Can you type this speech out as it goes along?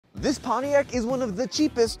This Pontiac is one of the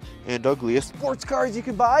cheapest and ugliest sports cars you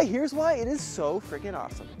can buy. Here's why it is so freaking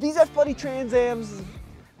awesome. These F-Buddy Trans Ams,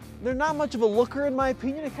 they're not much of a looker in my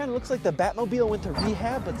opinion. It kind of looks like the Batmobile went to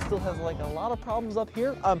rehab, but still has like a lot of problems up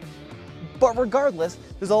here. But regardless,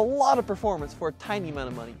 there's a lot of performance for a tiny amount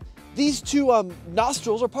of money. These two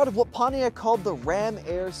nostrils are part of what Pontiac called the ram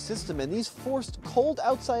air system, and these forced cold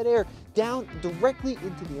outside air down directly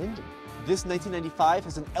into the engine. This 1995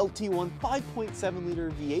 has an LT1 5.7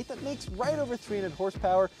 liter V8 that makes right over 300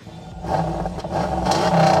 horsepower.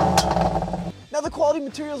 Now the quality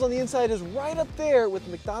materials on the inside is right up there with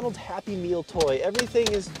McDonald's Happy Meal toy. Everything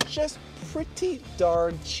is just pretty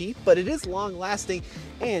darn cheap, but it is long lasting,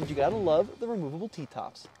 and you gotta love the removable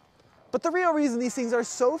T-tops. But the real reason these things are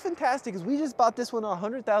so fantastic is we just bought this one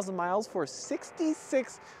 100,000 miles for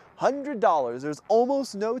 $6,600. There's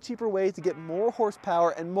almost no cheaper way to get more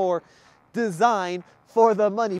horsepower and more design for the money.